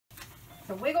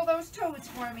So wiggle those toes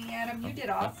for me, Adam. You did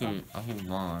awesome. I can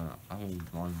run.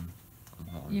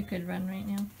 You could run right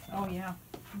now. Oh, yeah.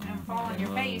 And fall on your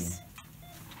face.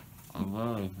 I'm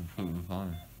literally completely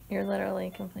fine. You're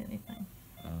literally completely fine.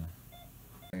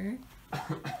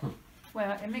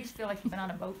 Well, it makes you feel like you've been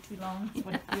on a boat too long. That's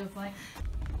what it feels like.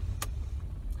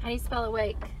 How do you spell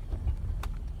awake?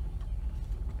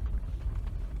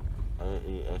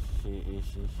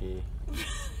 A-E-S-C-E-C-C.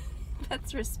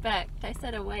 That's respect. I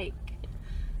said awake.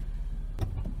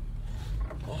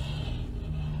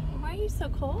 Why are you so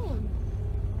cold?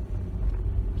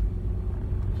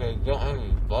 Okay, don't have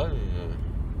any blood in there.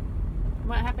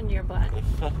 What happened to your blood? They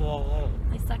sucked it all out.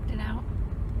 They sucked it out?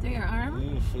 Through your arm?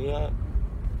 Did you see that?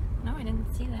 No, I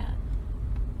didn't see that.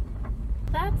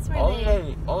 That's where All they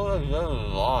did was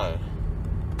lie.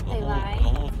 They lie? The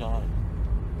whole time.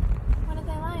 What did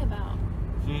they lie about?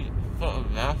 She put a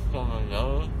mask on my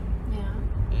nose.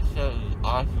 Yeah. It said it was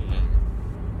oxygen.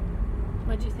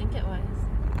 What'd you think it was?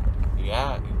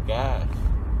 Yeah, gas.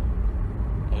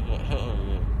 That's what Hitler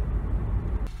did.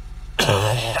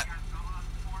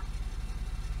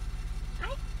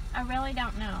 I really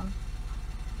don't know.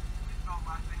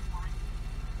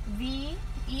 V-E-N-V-E-R-T-L-O-H.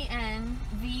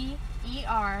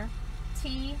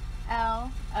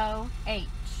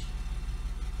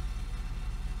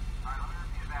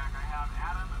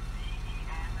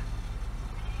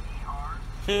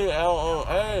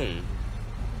 T-L-O-A.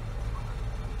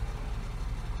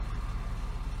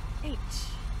 H.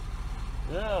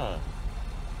 Yeah.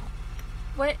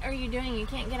 What are you doing? You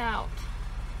can't get out.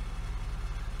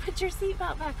 Put your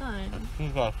seatbelt back on.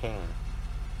 She's back in.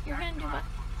 You're gonna do what?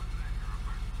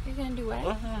 You're gonna do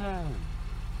what?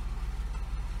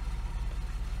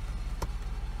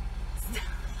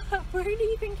 Stop. Where do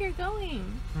you think you're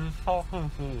going? She's talking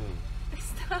to you.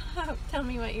 Stop. Tell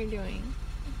me what you're doing.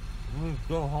 We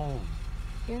go home.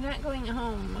 You're not going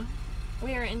home.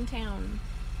 We are in town.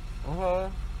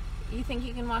 Okay. You think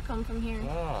you can walk home from here?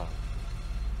 Yeah.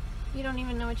 You don't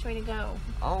even know which way to go.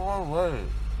 I don't want to wait.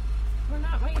 We're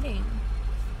not waiting.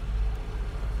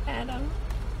 Adam,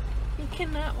 you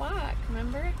cannot walk,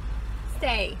 remember?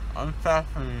 Stay. I'm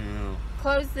faster than you.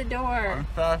 Close the door. I'm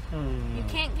faster than you. You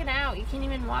can't get out. You can't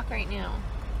even walk right now.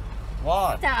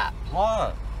 Why? Stop.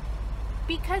 Why?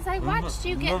 Because I watched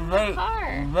you get in the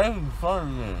car. You're making fun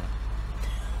of me.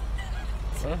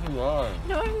 Yes, you are.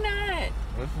 No, I'm not.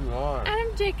 Yes, you are.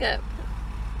 Adam Jacob,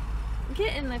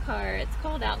 get in the car. It's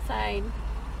cold outside.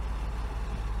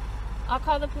 I'll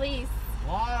call the police.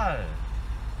 Why?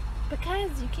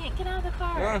 Because you can't get out of the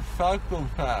car. You're a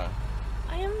psychopath.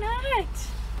 I am not.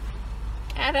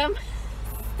 Adam,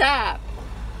 stop.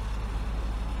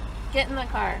 Get in the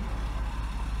car.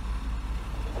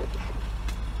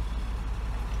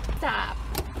 Stop.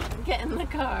 Get in the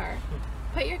car.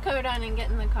 Put your coat on and get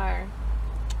in the car.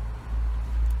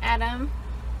 Adam,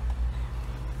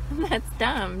 that's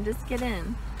dumb. Just get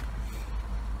in.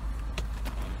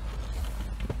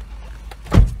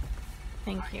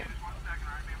 Thank you.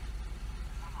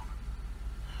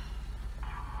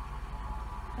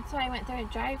 That's why I went through a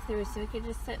drive-thru so we could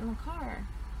just sit in the car.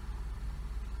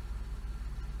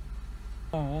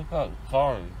 Oh, look at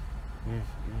cars. You're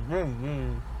really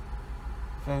mean.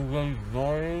 So I'm going to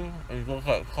ignore you and look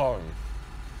at cars.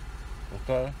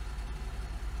 Okay?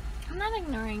 I'm not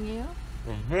ignoring you.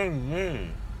 You're being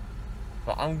mean.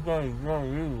 But I'm going to ignore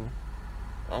you.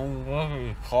 I'm looking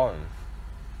at cars.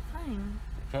 Fine.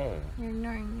 Okay. You're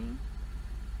ignoring me.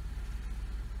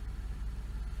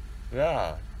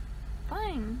 Yeah.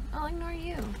 Fine. I'll ignore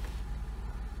you.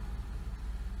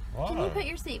 Why? Can you put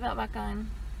your seatbelt back on?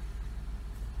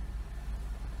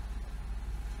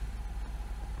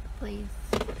 Please.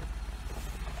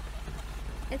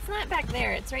 It's not back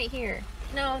there. It's right here.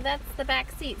 No, that's the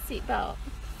back seatbelt.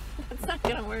 That's not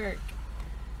gonna work.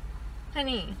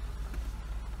 Honey.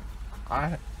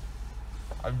 I've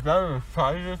never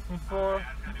tried this before.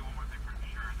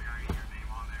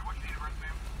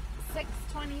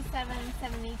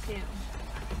 627.72.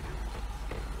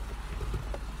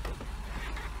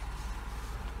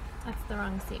 That's the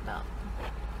wrong seatbelt.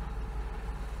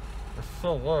 It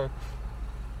still works.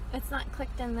 It's not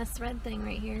clicked in this red thing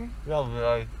right here. Yeah, but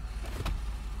like,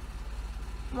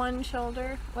 One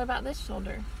shoulder. What about this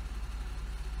shoulder?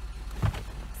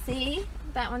 See?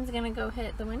 That one's gonna go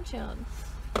hit the windshield.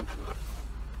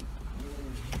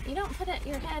 You don't put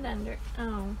your head under.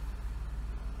 Oh.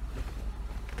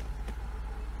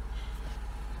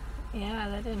 Yeah,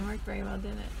 that didn't work very well,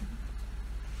 did it?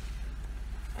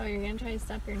 Oh, you're gonna try to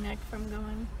stop your neck from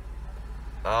going?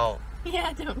 ow.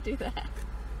 Yeah, don't do that.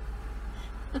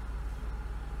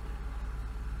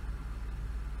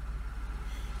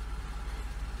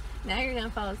 Now you're gonna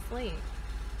fall asleep.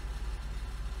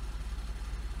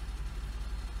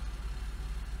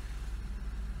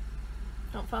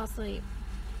 Don't fall asleep.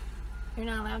 You're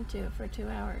not allowed to for 2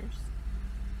 hours.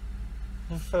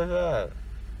 Who said that?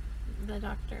 The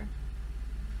doctor.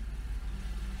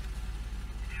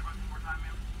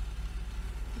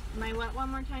 My what one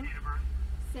more time?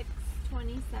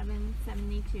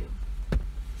 6/27/72.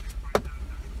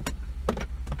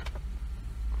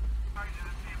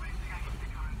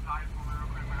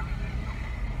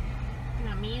 You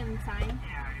want me inside? Yeah, you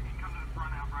can come to the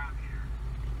front out right up here.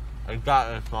 I got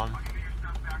this one. I'll give you your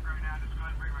stuff back right now. Just go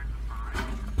ahead and bring it right to the front, right?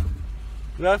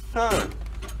 Yes, sir.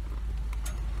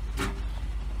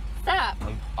 Stop!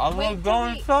 I Wait was till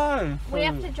going inside. We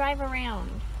have to drive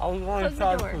around. I was going Close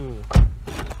the inside door. too.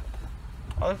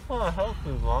 I just want to help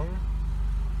you, Mom.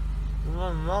 You're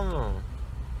my mama.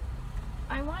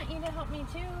 I want you to help me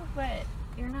too, but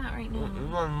you're not right You're now.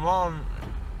 my mom.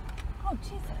 Oh,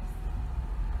 Jesus.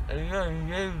 And you're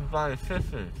engaged by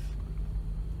sisters.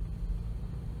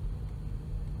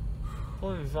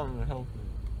 Please let me help you.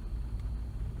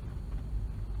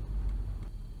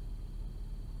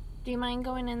 Do you mind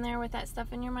going in there with that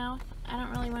stuff in your mouth? I don't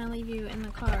really want to leave you in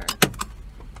the car.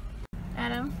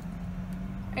 Adam,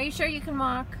 are you sure you can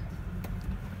walk?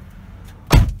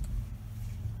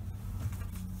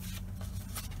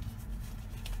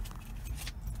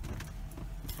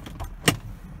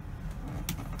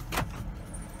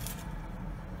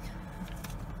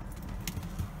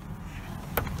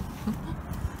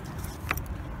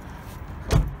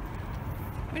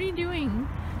 What are you doing?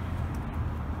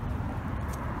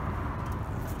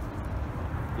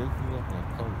 Get me up my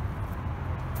coat.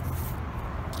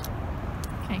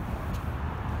 Okay.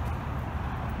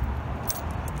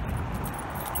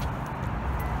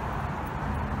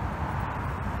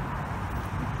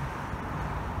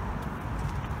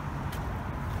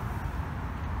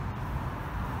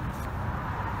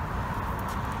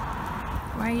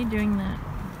 Why are you doing that?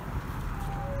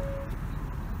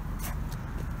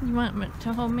 You want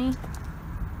to hold me?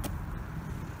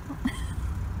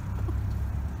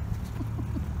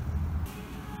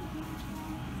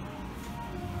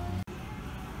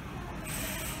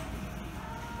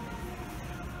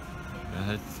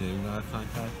 That's doing eye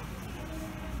contact.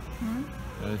 Hmm?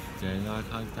 That's doing eye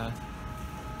contact.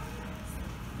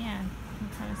 Yeah, I'm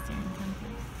kind of staring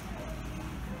contact.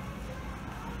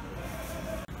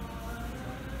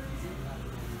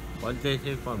 Why did they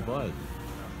take my blood?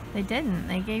 They didn't.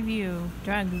 They gave you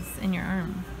drugs in your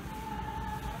arm.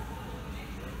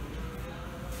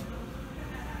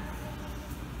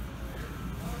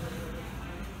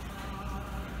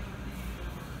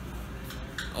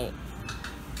 Oh.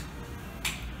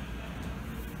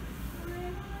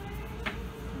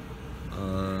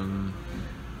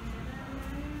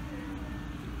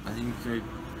 I think they,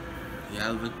 yeah,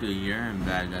 look the urine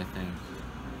bag, I think.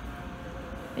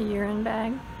 A urine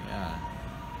bag? Yeah.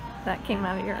 That came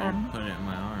out of your arm. Put it in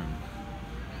my arm.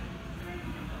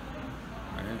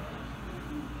 Right?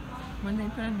 When they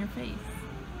put on your face.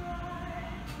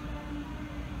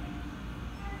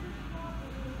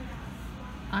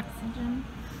 Oxygen?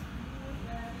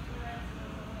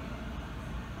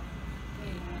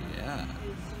 Yeah.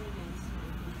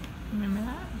 Remember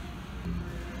that?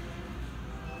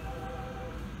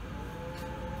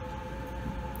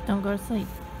 Don't go to sleep.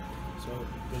 So,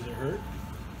 does it hurt?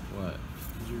 What?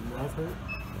 Does your mouth hurt?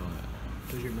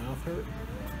 What? Does your mouth hurt?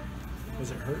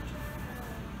 Does it hurt?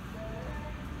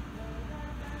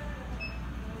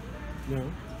 No.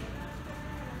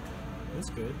 That's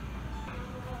good.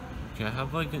 Can I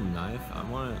have like a knife?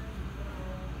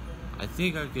 I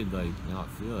think I could like not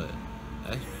feel it.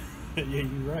 Yeah, you're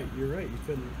right. You're right. You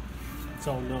couldn't. It's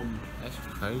all numb. That's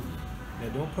crazy. Yeah,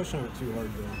 don't push on it too hard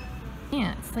though.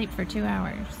 Yeah, sleep for 2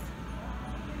 hours.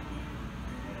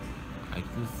 I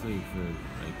can sleep for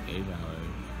like 8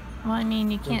 hours. Well, I mean,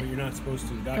 you No, but can't. you're not supposed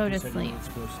to. The go doctor to said sleep. you're not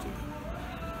supposed to.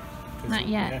 'Cause Not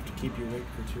yet. They have to keep you awake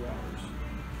for 2 hours.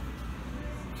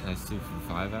 Can I sleep for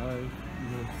 5 hours?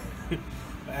 No.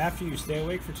 But after you stay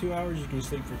awake for 2 hours, you can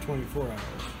sleep for 24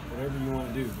 hours. Whatever you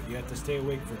want to do, but you have to stay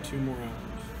awake for 2 more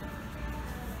hours.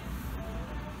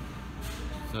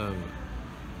 So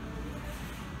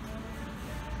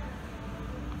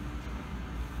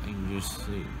I can just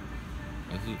sleep.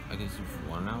 I can sleep for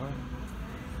 1 hour?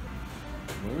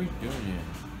 What are we doing here?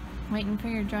 Waiting for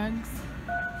your drugs.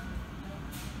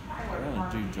 I don't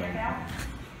do drugs.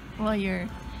 Well, your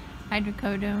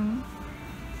hydrocodone.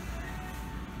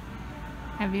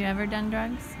 Have you ever done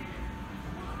drugs?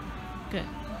 Good.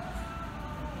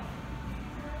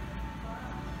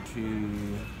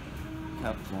 She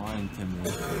kept lying to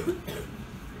me.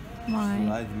 She Why?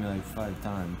 lied to me like 5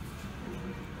 times.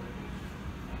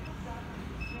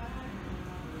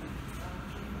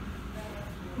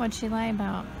 What'd she lie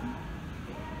about?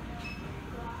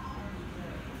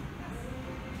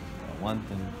 One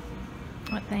thing.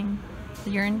 What thing?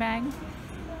 The urine bag?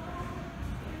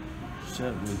 She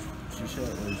said it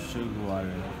was sugar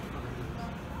water.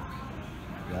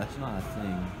 That's not a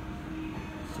thing.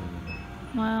 So,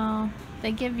 Well,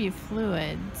 they give you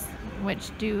fluids,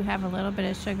 which do have a little bit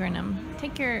of sugar in them.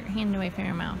 Take your hand away from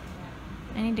your mouth.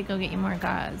 I need to go get you more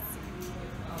gauze.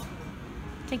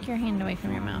 Take your hand away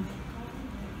from your mouth.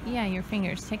 Yeah, your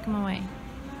fingers. Take them away.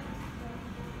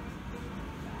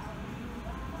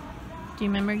 Do you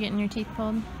remember getting your teeth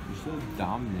pulled? you're so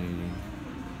dominating.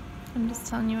 I'm just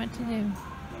telling you what to do.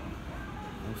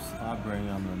 Don't stop bringing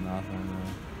on my mouth right now.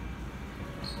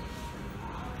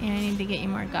 Yeah, I need to get you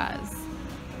more gauze.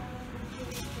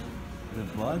 The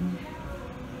blood?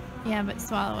 Yeah, but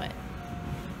swallow it.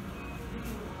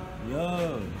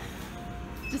 Yo!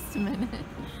 Just a minute.